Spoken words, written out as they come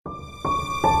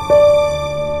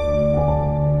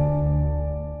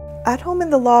At Home in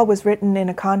the Law was written in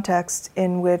a context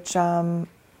in which there's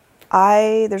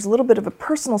a little bit of a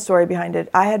personal story behind it.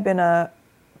 I had been a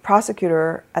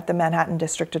prosecutor at the Manhattan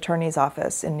District Attorney's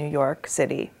Office in New York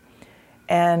City.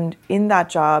 And in that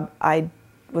job, I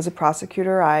was a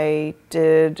prosecutor. I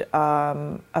did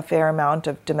a fair amount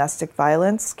of domestic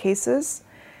violence cases.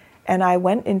 And I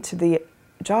went into the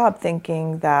job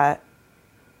thinking that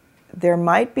there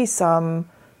might be some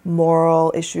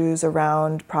moral issues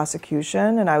around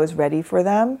prosecution, and I was ready for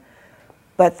them.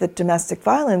 But the domestic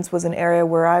violence was an area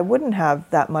where I wouldn't have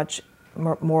that much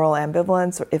moral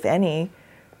ambivalence, if any,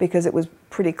 because it was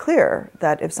pretty clear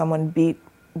that if someone beat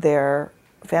their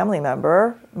family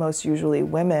member, most usually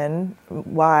women,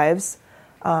 wives,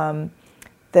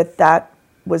 that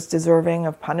was deserving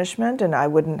of punishment, and I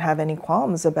wouldn't have any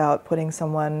qualms about putting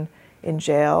someone in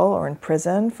jail or in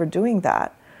prison for doing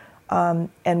that.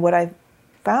 And what I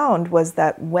found was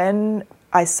that when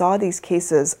I saw these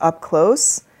cases up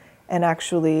close and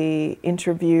actually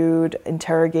interrogated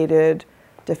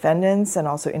defendants and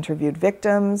also interviewed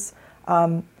victims,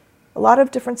 a lot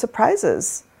of different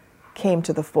surprises came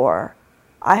to the fore.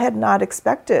 I had not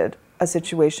expected a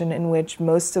situation in which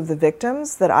most of the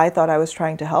victims that I thought I was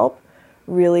trying to help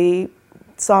really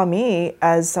saw me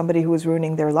as somebody who was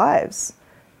ruining their lives,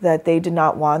 that they did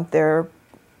not want their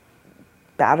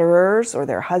batterers or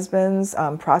their husbands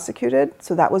prosecuted.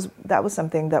 So that was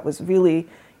something that was really,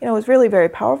 was really very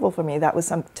powerful for me. That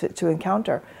was to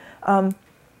encounter.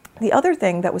 The other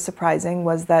thing that was surprising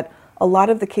was that a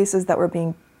lot of the cases that were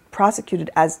being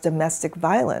prosecuted as domestic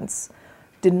violence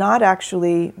did not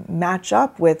actually match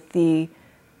up with the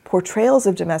portrayals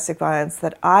of domestic violence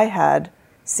that I had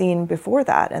seen before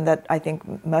that, and that I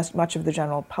think much of the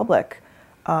general public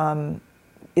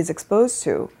is exposed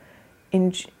to.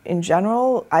 In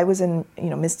general, I was in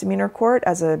misdemeanor court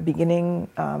as a beginning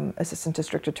assistant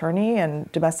district attorney, and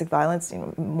domestic violence,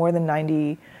 more than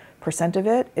 90% of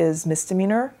it is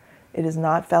misdemeanor. It is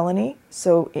not felony.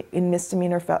 So in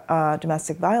misdemeanor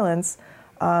domestic violence,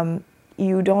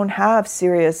 you don't have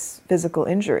serious physical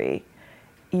injury.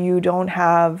 You don't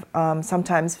have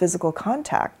sometimes physical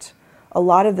contact. A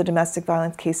lot of the domestic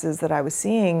violence cases that I was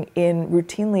seeing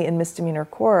routinely in misdemeanor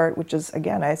court, which is,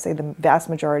 again, I say the vast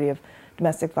majority of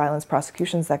domestic violence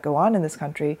prosecutions that go on in this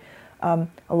country, a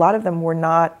lot of them were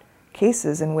not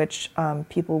cases in which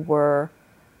people were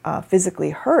physically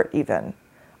hurt even.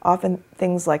 Often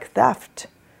things like theft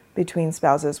between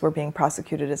spouses were being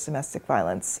prosecuted as domestic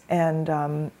violence, and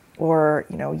or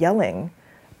yelling,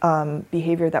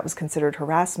 behavior that was considered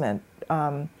harassment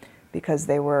because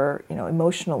they were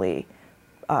emotionally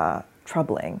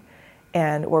troubling.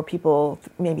 Or people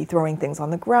maybe throwing things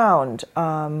on the ground,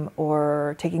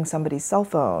 or taking somebody's cell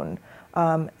phone,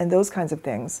 and those kinds of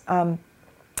things. So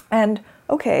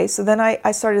then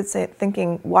I started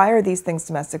thinking, why are these things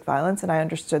domestic violence? And I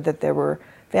understood that there were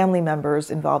family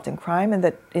members involved in crime, and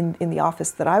that in the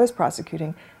office that I was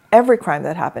prosecuting, every crime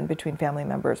that happened between family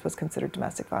members was considered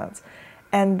domestic violence.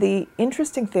 And the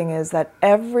interesting thing is that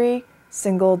every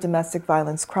single domestic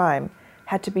violence crime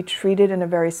had to be treated in a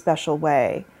very special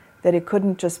way, that it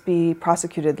couldn't just be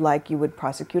prosecuted like you would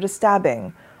prosecute a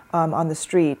stabbing on the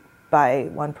street by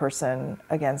one person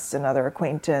against another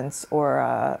acquaintance,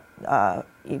 or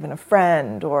even a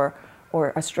friend, or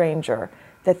a stranger,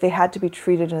 that they had to be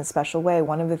treated in a special way.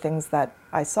 One of the things that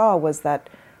I saw was that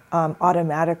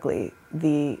automatically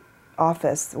the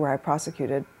office where I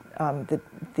prosecuted,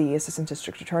 the assistant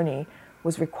district attorney,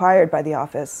 was required by the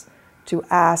office to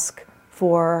ask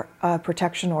for a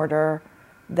protection order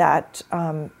that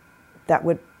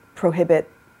would prohibit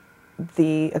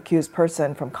the accused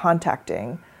person from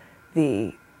contacting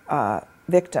the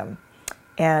victim.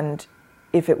 And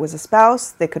if it was a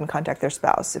spouse, they couldn't contact their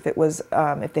spouse. If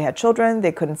if they had children,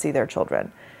 they couldn't see their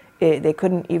children. They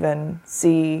couldn't even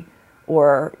see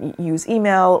or use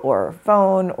email or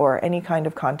phone or any kind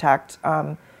of contact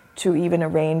to even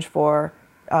arrange for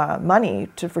money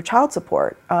for child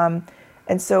support.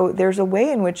 And so there's a way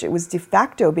in which it was de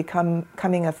facto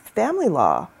becoming a family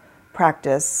law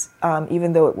practice,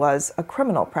 even though it was a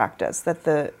criminal practice, that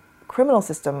the criminal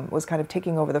system was kind of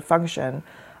taking over the function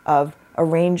of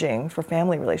arranging for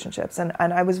family relationships. And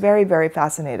I was very, very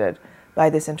fascinated by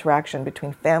this interaction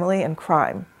between family and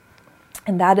crime.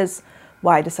 And that is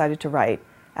why I decided to write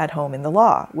At Home in the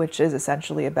Law, which is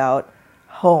essentially about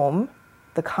home,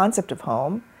 the concept of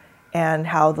home, and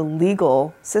how the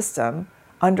legal system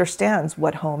understands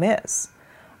what home is.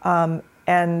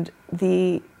 And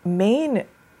the main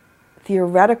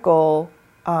theoretical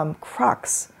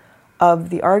crux of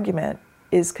the argument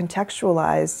is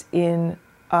contextualized in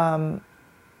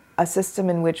a system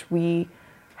in which we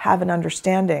have an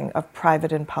understanding of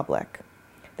private and public,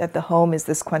 that the home is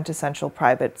this quintessential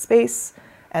private space,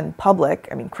 and public,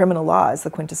 I mean, criminal law is the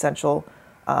quintessential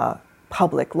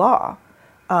public law,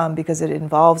 because it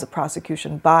involves a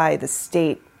prosecution by the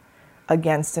state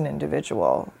against an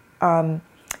individual. And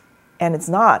it's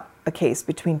not a case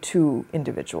between two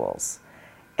individuals.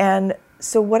 And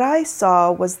so what I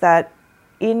saw was that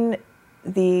in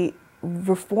the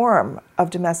reform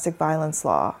of domestic violence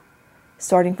law,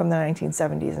 starting from the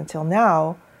 1970s until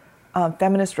now,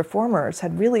 feminist reformers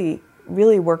had really,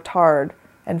 really worked hard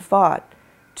and fought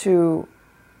to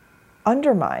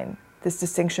undermine this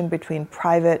distinction between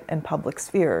private and public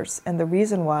spheres. And the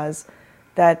reason was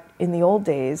that in the old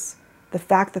days, the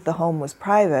fact that the home was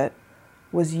private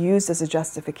was used as a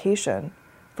justification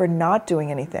for not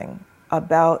doing anything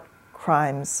about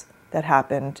crimes that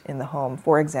happened in the home.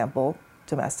 For example,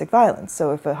 domestic violence.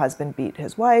 So if a husband beat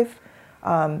his wife,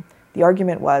 the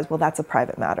argument was, well, that's a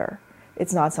private matter.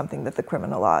 It's not something that the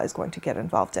criminal law is going to get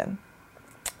involved in.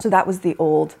 So that was the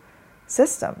old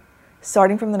system.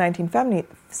 Starting from the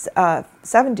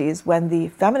 1970s, when the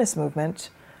feminist movement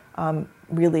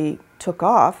really took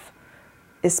off,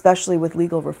 especially with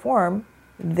legal reform,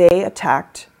 they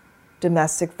attacked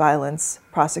domestic violence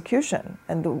prosecution.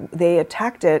 And they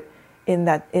attacked it in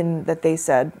that they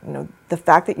said, you know, the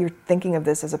fact that you're thinking of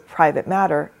this as a private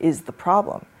matter is the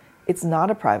problem. It's not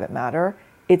a private matter.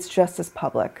 It's just as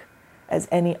public as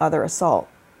any other assault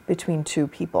between two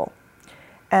people.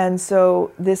 And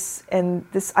so this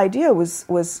idea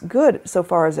was good so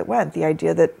far as it went. The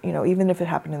idea that, you know, even if it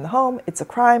happened in the home, it's a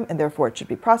crime and therefore it should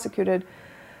be prosecuted.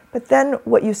 But then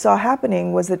what you saw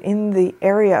happening was that in the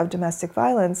area of domestic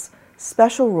violence,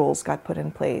 special rules got put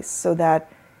in place so that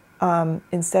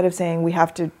instead of saying we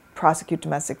have to prosecute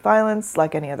domestic violence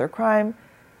like any other crime,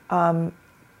 a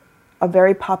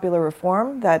very popular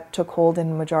reform that took hold in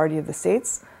the majority of the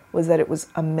states was that it was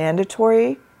a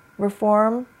mandatory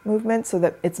reform movement, so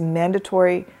that it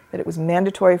was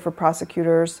mandatory for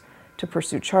prosecutors to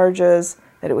pursue charges,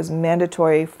 that it was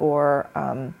mandatory for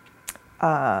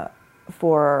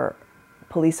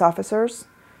police officers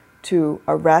to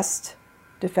arrest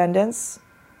defendants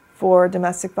for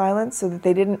domestic violence, so that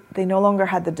they no longer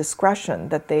had the discretion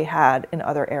that they had in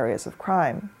other areas of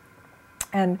crime.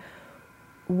 And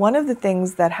one of the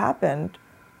things that happened,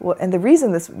 and the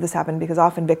reason this happened, because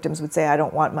often victims would say, I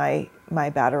don't want my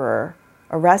batterer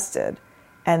arrested.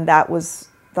 And that was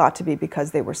thought to be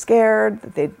because they were scared,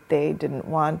 that they didn't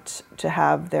want to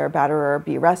have their batterer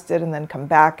be arrested and then come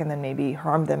back and then maybe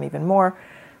harm them even more.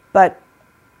 But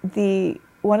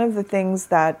one of the things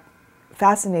that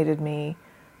fascinated me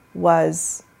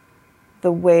was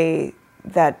the way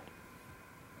that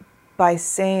by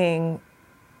saying,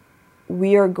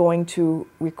 we are going to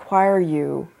require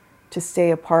you to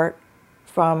stay apart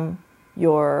from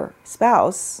your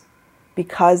spouse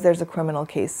because there's a criminal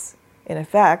case in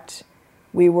effect,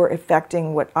 we were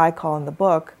effecting what I call in the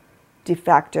book de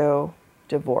facto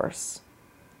divorce.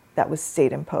 That was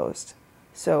state imposed.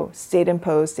 So state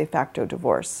imposed de facto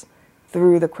divorce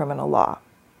through the criminal law.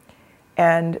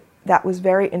 And that was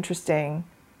very interesting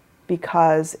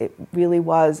because it really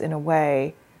was, in a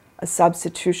way, a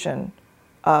substitution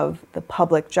of the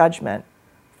public judgment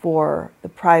for the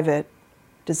private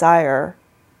desire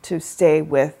to stay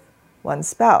with one's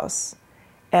spouse.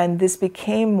 And this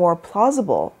became more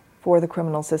plausible for the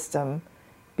criminal system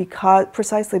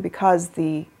precisely because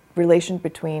the relation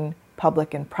between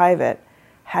public and private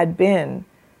had been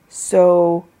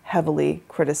so heavily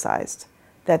criticized,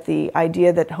 that the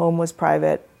idea that home was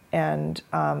private and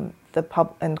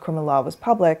criminal law was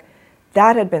public,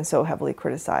 that had been so heavily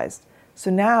criticized. So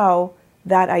now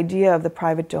that idea of the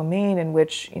private domain, in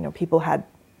which, you know, people had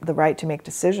the right to make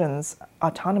decisions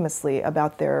autonomously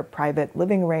about their private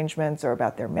living arrangements or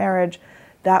about their marriage,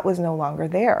 that was no longer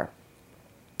there.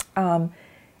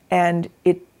 And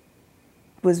it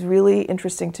was really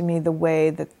interesting to me the way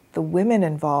that the women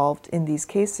involved in these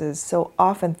cases so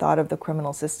often thought of the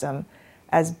criminal system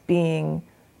as being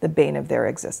the bane of their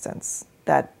existence,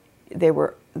 that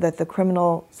the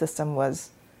criminal system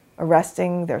was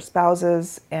arresting their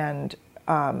spouses and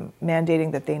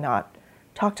mandating that they not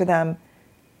talk to them,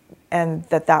 and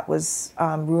that was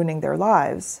ruining their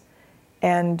lives.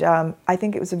 And I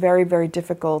think it was a very, very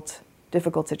difficult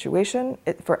situation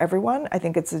for everyone. I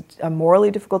think it's a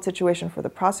morally difficult situation for the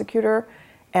prosecutor,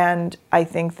 and I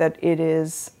think that it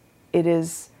is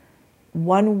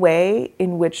one way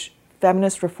in which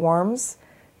feminist reforms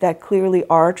that clearly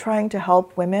are trying to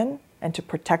help women and to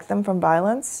protect them from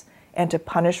violence and to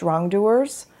punish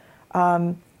wrongdoers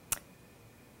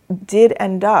did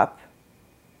end up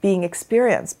being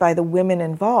experienced by the women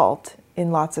involved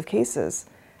in lots of cases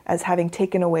as having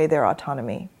taken away their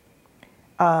autonomy,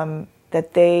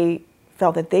 that they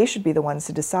felt that they should be the ones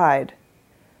to decide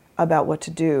about what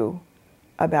to do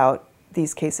about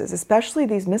these cases, especially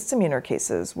these misdemeanor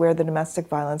cases where the domestic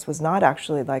violence was not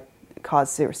actually like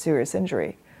caused serious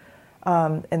injury.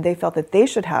 And they felt that they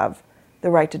should have the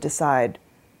right to decide,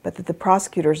 but that the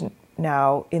prosecutors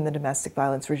now in the domestic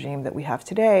violence regime that we have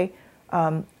today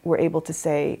were able to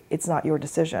say, it's not your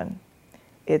decision,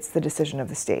 it's the decision of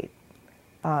the state,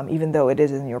 even though it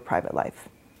is in your private life.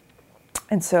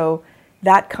 And so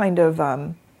that kind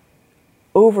of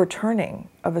overturning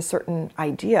of a certain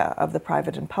idea of the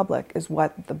private and public is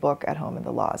what the book At Home in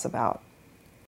the Law is about.